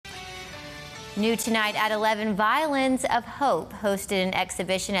New tonight at 11, Violins of Hope hosted an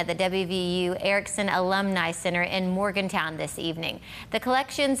exhibition at the WVU Erickson Alumni Center in Morgantown this evening. The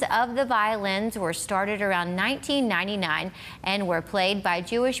collections of the violins were started around 1999 and were played by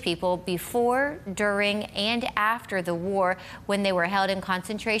Jewish people before, during, and after the war when they were held in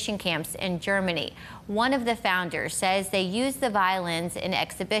concentration camps in Germany. One of the founders says they use the violins in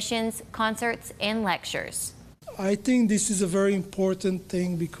exhibitions, concerts, and lectures. I think this is a very important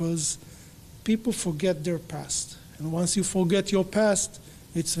thing because people forget their past. And once you forget your past,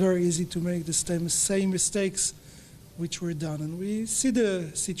 it's very easy to make the same mistakes which were done. And we see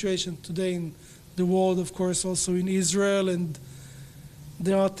the situation today in the world, of course, also in Israel, and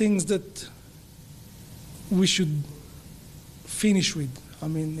there are things that we should finish with. I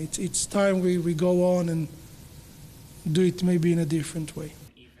mean, it's time we go on and do it maybe in a different way.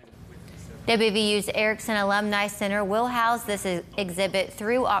 WVU's Erickson Alumni Center will house this exhibit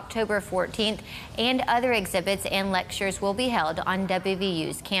through October 14th, and other exhibits and lectures will be held on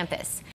WVU's campus.